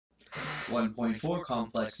1.4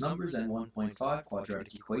 Complex Numbers and 1.5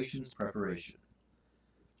 Quadratic Equations Preparation.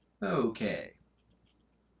 Okay,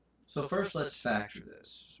 so first let's factor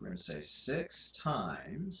this. So we're going to say 6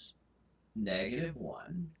 times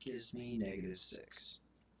 -1 gives me -6.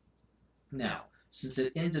 Now, since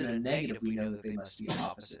it ends in a negative, we know that they must be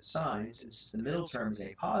opposite signs, and since the middle term is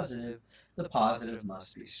a positive, the positive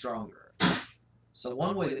must be stronger. So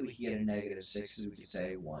one way that we can get a -6 is we could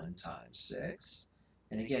say 1 times 6.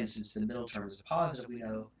 And again, since the middle term is a positive, we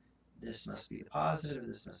know this must be the positive and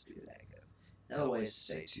this must be the negative. Another way is to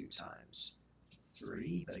say 2 times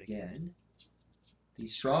 3, but again, the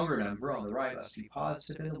stronger number on the right must be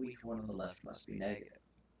positive and the weaker one on the left must be negative.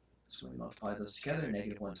 So when we multiply those together,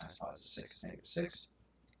 -1 times +6 is -6,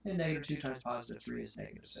 and -2 times +3 is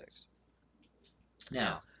 -6.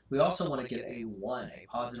 Now, we also want to get a 1, a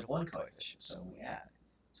positive 1 coefficient, so when we add.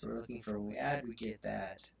 So we're looking for when we add, we get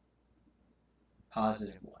that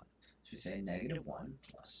positive 1. So we say -1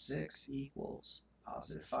 plus 6 equals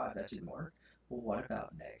 +5. That didn't work. Well, what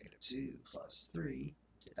about -2 plus 3?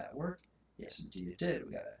 Did that work? Yes, indeed it did.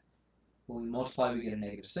 When we multiply, we get a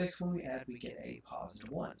 -6. When we add, we get a positive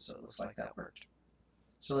 1. So it looks like that worked.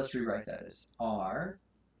 So let's rewrite that as R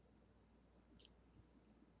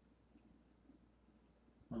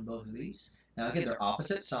on both of these. Now again, they're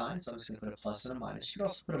opposite signs, so I'm just going to put a plus and a minus. You could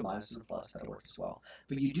also put a minus and a plus, that'll work as well.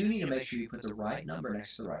 But you do need to make sure you put the right number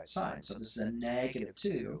next to the right sign. So this is a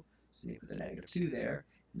 -2, so you need to put the -2 there.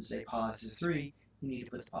 And this is a +3, you need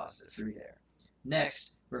to put the +3 there.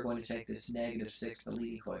 Next, we're going to take this -6, the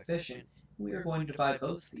leading coefficient, and we are going to divide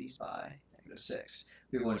both of these by -6.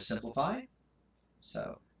 We're going to simplify.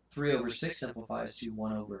 So 3 over 6 simplifies to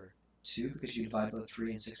 1 over 2 because you divide both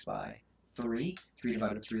 3 and 6 by 3. 3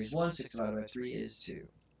 divided by 3 is 1. 6 divided by 3 is 2.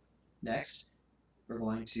 Next, we're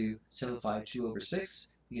going to simplify 2 over 6.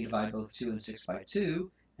 We can divide both 2 and 6 by 2,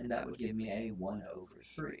 and that would give me a 1 over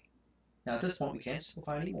 3. Now at this point, we can't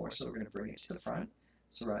simplify anymore, so we're going to bring it to the front.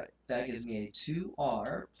 So that gives me a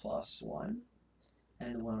 2r plus 1.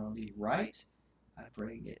 And the one on the right, I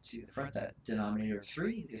bring it to the front. That denominator of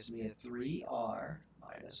 3 gives me a 3r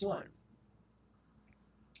minus 1.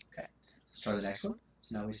 Okay, let's try the next one.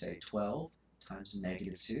 So now we say 12 times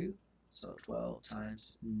 -2. So 12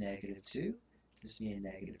 times -2 gives me a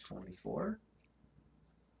 -24.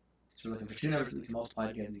 So we're looking for two numbers that we can multiply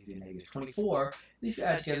together to give you a -24. If you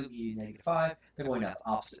add together, we give you -5. They're going to have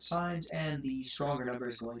opposite signs, and the stronger number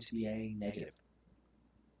is going to be a negative.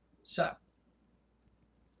 So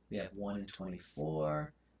we have 1 and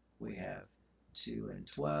 24. We have 2 and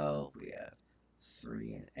 12. We have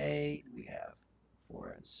 3 and 8. We have 4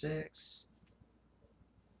 and 6.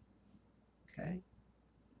 Okay,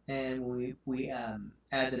 and when we add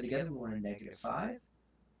them together, we want a -5.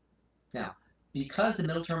 Now, because the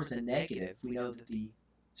middle term is a negative, we know that the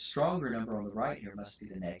stronger number on the right here must be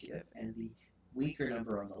the negative, and the weaker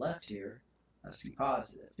number on the left here must be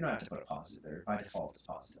positive. You don't have to put a positive there. By default, it's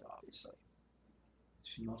positive, obviously.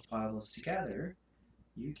 So if you multiply all those together,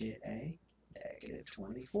 you get a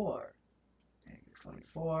 -24.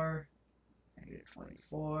 -24,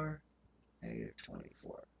 -24,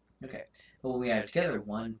 -24. Okay, but when we add it together,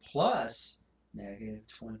 1 plus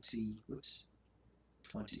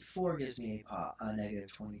 -24 gives me a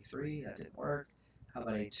 -23. That didn't work. How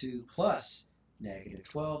about a 2 plus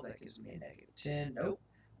 -12? That gives me a -10. Nope.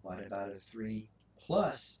 What about a 3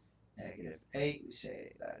 plus -8? We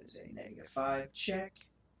say that is a -5. Check.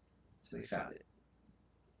 So we found it.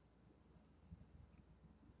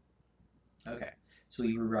 Okay, so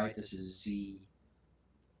we rewrite this as z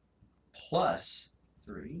plus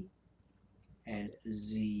 3 and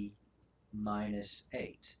z minus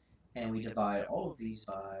 8. And we divide all of these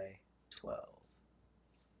by 12.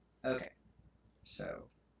 Okay, so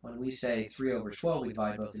when we say 3 over 12, we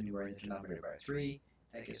divide both the numerator and the denominator by 3.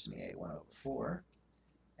 That gives me a 1 over 4.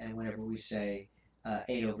 And whenever we say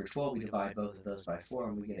 8 over 12, we divide both of those by 4,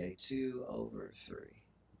 and we get a 2 over 3.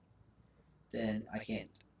 Then I can't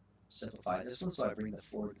simplify this one, so I bring the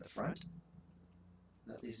 4 to the front.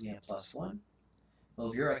 That leaves me a plus 1.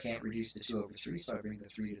 Over here, I can't reduce the 2 over 3, so I bring the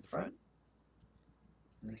 3 to the front.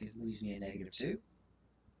 And that leaves me a -2.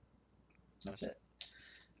 That's it.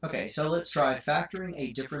 Okay, so let's try factoring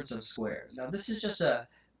a difference of squares. Now, this is just a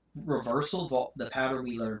reversal of the pattern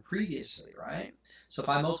we learned previously, right? So if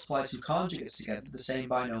I multiply two conjugates together, the same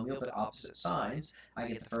binomial but opposite signs, I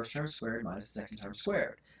get the first term squared minus the second term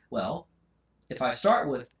squared. Well, if I start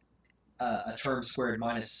with a term squared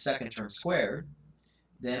minus the second term squared,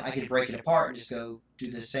 then I can break it apart and just go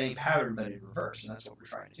do the same pattern but in reverse, and that's what we're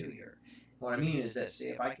trying to do here. And what I mean is this: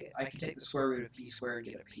 if I can take the square root of p squared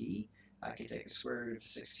and get a p, I can take the square root of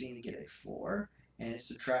 16 and get a 4, and it's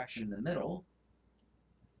subtraction in the middle.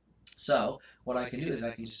 So what I can do is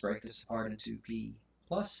I can just break this apart into p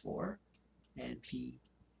plus 4 and p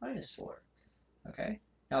minus 4. Okay.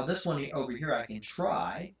 Now this one over here I can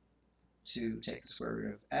try to take the square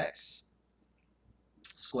root of x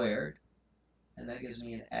squared, and that gives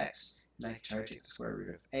me an x, and I can try to take the square root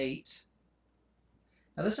of 8.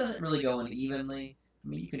 Now this doesn't really go in evenly. I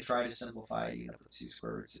mean, you can try to simplify it, with 2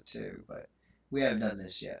 square roots of 2, but we haven't done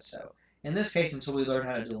this yet. So in this case, until we learn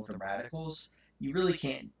how to deal with the radicals, you really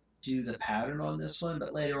can't do the pattern on this one,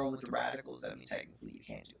 but later on with the radicals, I mean, technically you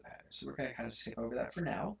can do the pattern. So we're going to kind of skip over that for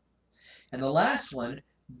now. And the last one,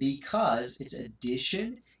 because it's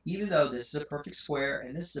addition, even though this is a perfect square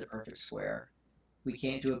and this is a perfect square, we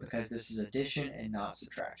can't do it because this is addition and not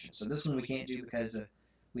subtraction. So this one we can't do because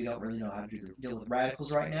we don't really know how to deal with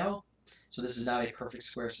radicals right now. So this is not a perfect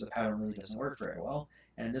square, so the pattern really doesn't work very well.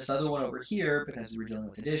 And this other one over here, because we're dealing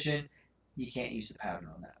with addition, you can't use the pattern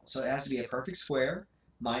on that one. So it has to be a perfect square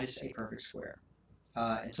minus a perfect square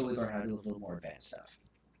until we learn how to do a little more advanced stuff.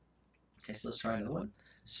 Okay, so let's try another one.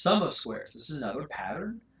 Sum of squares. This is another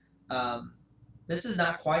pattern. This is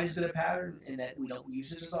not quite as good a pattern in that we don't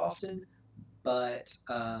use it as often, but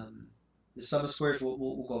the sum of squares, we'll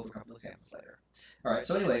go over a couple of examples later. All right,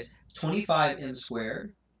 so anyways, 25m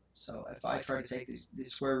squared. So if I try to take the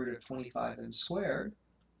square root of 25m squared,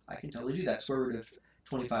 I can totally do that. Square root of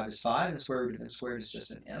 25 is 5, and the square root of m squared is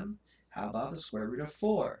just an m. How about the square root of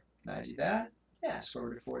 4? Can I do that? Yeah, square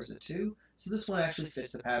root of 4 is a 2. So this one actually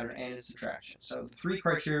fits the pattern and its subtraction. So the 3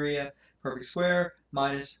 criteria, perfect square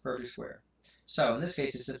minus perfect square. So in this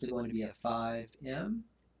case, it's simply going to be a 5m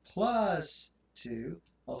plus 2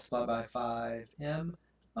 multiplied by 5m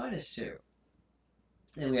minus 2.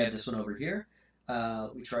 And we have this one over here.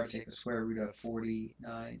 We try to take the square root of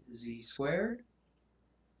 49z squared.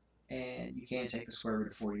 And you can take the square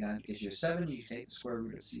root of 49, it gives you a 7. You can take the square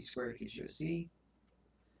root of c squared, it gives you a c.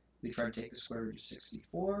 We try to take the square root of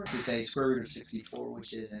 64. We say square root of 64,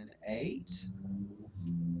 which is an 8.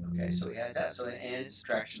 Okay, so we had that. So and it's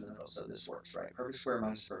subtraction in the middle, so this works, right? Perfect square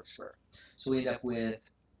minus perfect square. So we end up with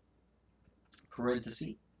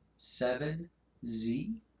parenthesis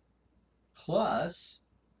 7z plus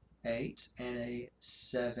 8 and a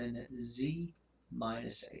 7z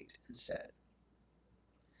minus 8 instead.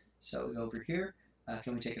 So we go over here.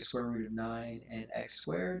 Can we take a square root of 9 and x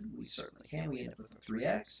squared? We certainly can. We end up with a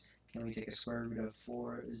 3x. Can we take a square root of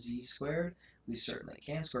 4z squared? We certainly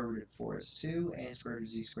can. Square root of 4 is 2, and square root of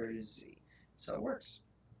z squared is z. So it works.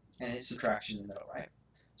 And it's subtraction in the middle, right?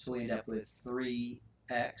 So we end up with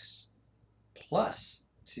 3x plus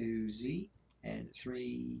 2z and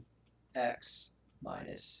 3x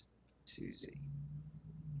minus 2z.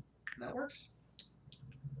 And that works.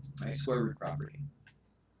 All right, square root property.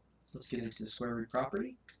 Let's get into the square root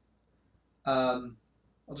property. I'll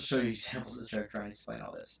just show you examples to try and explain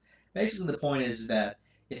all this. Basically, the point is that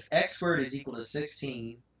if x squared is equal to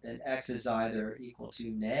 16, then x is either equal to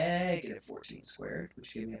negative 14 squared,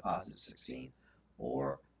 which gives me a positive 16,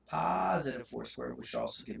 or positive 4 squared, which would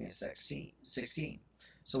also give me a 16.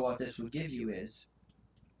 So what this would give you is,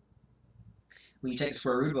 when you take the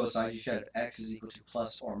square root of both sides, you should have x is equal to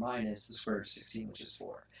plus or minus the square root of 16, which is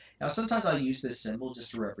 4. Now, sometimes I'll use this symbol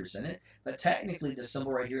just to represent it, but technically the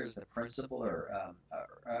symbol right here is the principal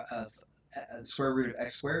of square root of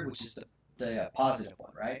x squared, which is the positive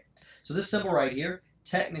one, right? So this symbol right here,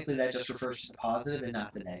 technically that just refers to the positive and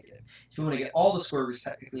not the negative. If you want to get all the square roots,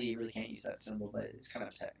 technically you really can't use that symbol, but it's kind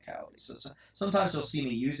of a technicality. So sometimes you'll see me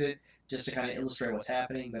use it just to kind of illustrate what's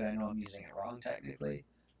happening, but I know I'm using it wrong technically.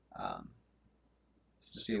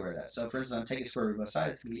 Just be aware of that. So for instance, I'm taking square root of both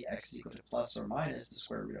sides. It's going to be x is equal to plus or minus the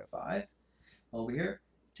square root of 5. Over here,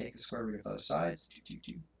 take the square root of both sides,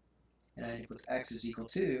 and I end up with x is equal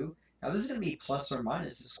to, now this is going to be plus or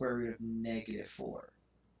minus the square root of negative 4.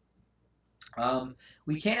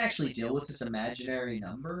 We can't actually deal with this imaginary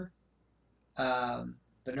number,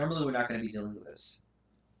 but normally we're not going to be dealing with this.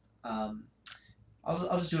 I'll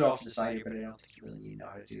just do it off to the side here, but I don't think you really need to know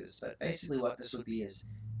how to do this. But basically what this would be is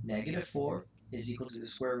negative 4 is equal to the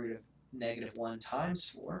square root of negative 1 times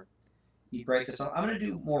 4. You break this up. I'm going to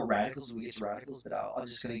do more radicals when we get to radicals, but I'm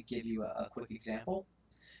just going to give you a quick example.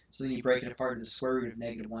 So then you break it apart to the square root of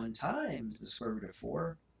negative 1 times the square root of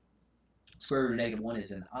 4. Square root of negative 1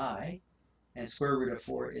 is an I, and square root of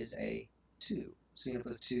 4 is a 2. So you end up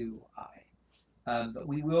with 2i. But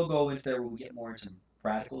we will go into there when we get more into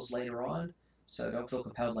radicals later on. So don't feel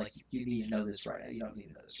compelled like you need to know this right now. You don't need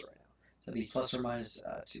to know this right now. So it'll be plus or minus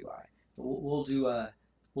 2i. But we'll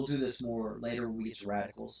do this more later when we get to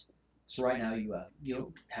radicals. So right now you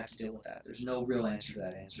don't have to deal with that. There's no real answer to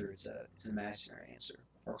that answer. It's an imaginary answer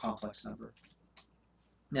or complex number.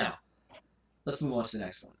 Now, let's move on to the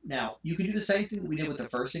next one. Now, you can do the same thing that we did with the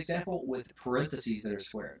first example with parentheses that are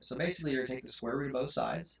squared. So basically, you're going to take the square root of both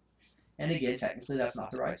sides. And again, technically, that's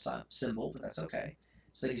not the right symbol, but that's okay.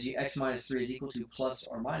 So that gives you x minus 3 is equal to plus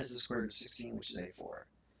or minus the square root of 16, which is a4.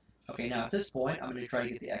 Okay, now at this point, I'm going to try to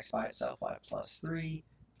get the x by itself by plus 3,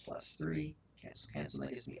 cancel, cancel, and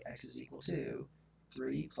that gives me x is equal to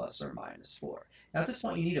 3 plus or minus 4. Now at this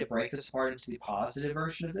point, you need to break this apart into the positive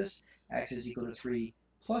version of this. X is equal to 3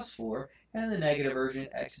 plus 4, and the negative version,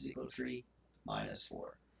 x is equal to 3 minus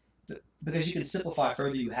 4. But because you can simplify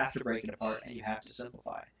further, you have to break it apart, and you have to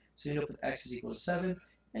simplify. So you end up with x is equal to 7,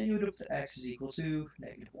 and you end up with x is equal to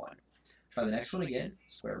negative 1. Try the next one again,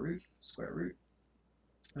 square root, square root.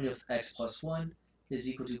 We know x plus 1 is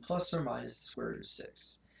equal to plus or minus the square root of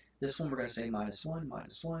 6. This one we're going to say minus 1,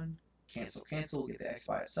 cancel, cancel, we'll get the x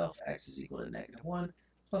by itself, x is equal to negative 1,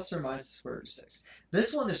 plus or minus the square root of 6.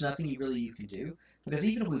 This one there's nothing you can do, because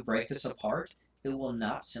even if we break this apart, it will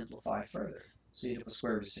not simplify further. So you end up with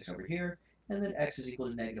square root of 6 over here, and then x is equal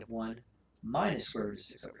to negative 1 minus square root of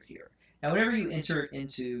 6 over here. Now whenever you enter it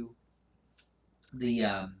into the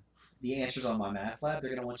answers on my math lab,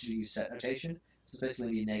 they're going to want you to use set notation. So it's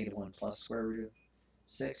basically be negative 1 plus square root of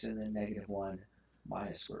 6, and then negative 1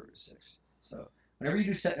 minus square root of 6. So whenever you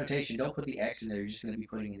do set notation, don't put the x in there. You're just going to be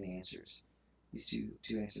putting in the answers. These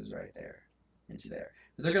two answers right there into there.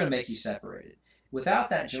 But they're going to make you separated. Without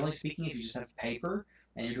that, generally speaking, if you just have paper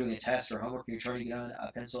and you're doing a test or homework and you're turning it on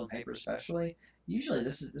a pencil and paper especially, usually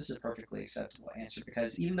this is a perfectly acceptable answer,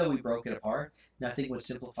 because even though we broke it apart, nothing would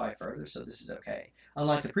simplify further, so this is okay.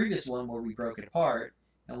 Unlike the previous one where we broke it apart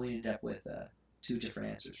and we ended up with two different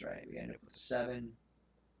answers, right? We ended up with 7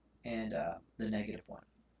 and the negative 1.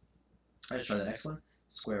 Let's try the next one.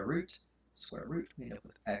 Square root. We end up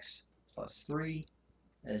with x plus 3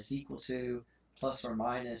 is equal to plus or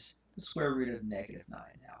minus the square root of negative 9.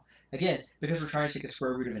 Now, again, because we're trying to take a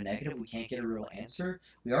square root of a negative, we can't get a real answer.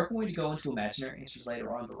 We are going to go into imaginary answers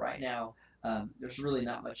later on, but right now, there's really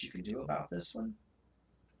not much you can do about this one.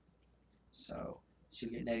 So you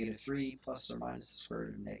get negative 3 plus or minus the square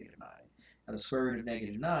root of negative 9. Now the square root of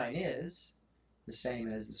negative 9 is the same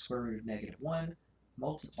as the square root of negative 1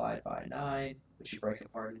 multiplied by 9, which you break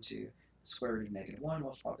apart into the square root of negative 1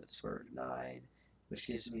 multiplied by the square root of 9, which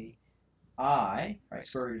gives me I, right?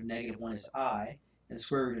 Square root of negative 1 is I, and the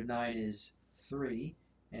square root of 9 is 3,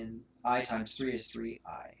 and I times 3 is 3i.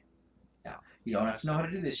 Now, you don't have to know how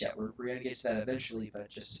to do this yet. We're going to get to that eventually, but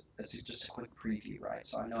that's just a quick preview, right?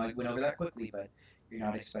 So I know I went over that quickly, but you're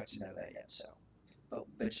not expected to know that yet. So,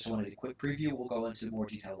 but just wanted a quick preview. We'll go into more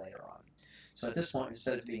detail later on. So at this point,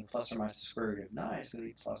 instead of being plus or minus the square root of 9, it's going to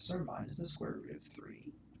be plus or minus the square root of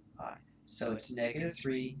 3i. So it's negative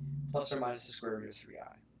 3 plus or minus the square root of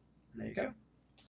 3i. And there you go.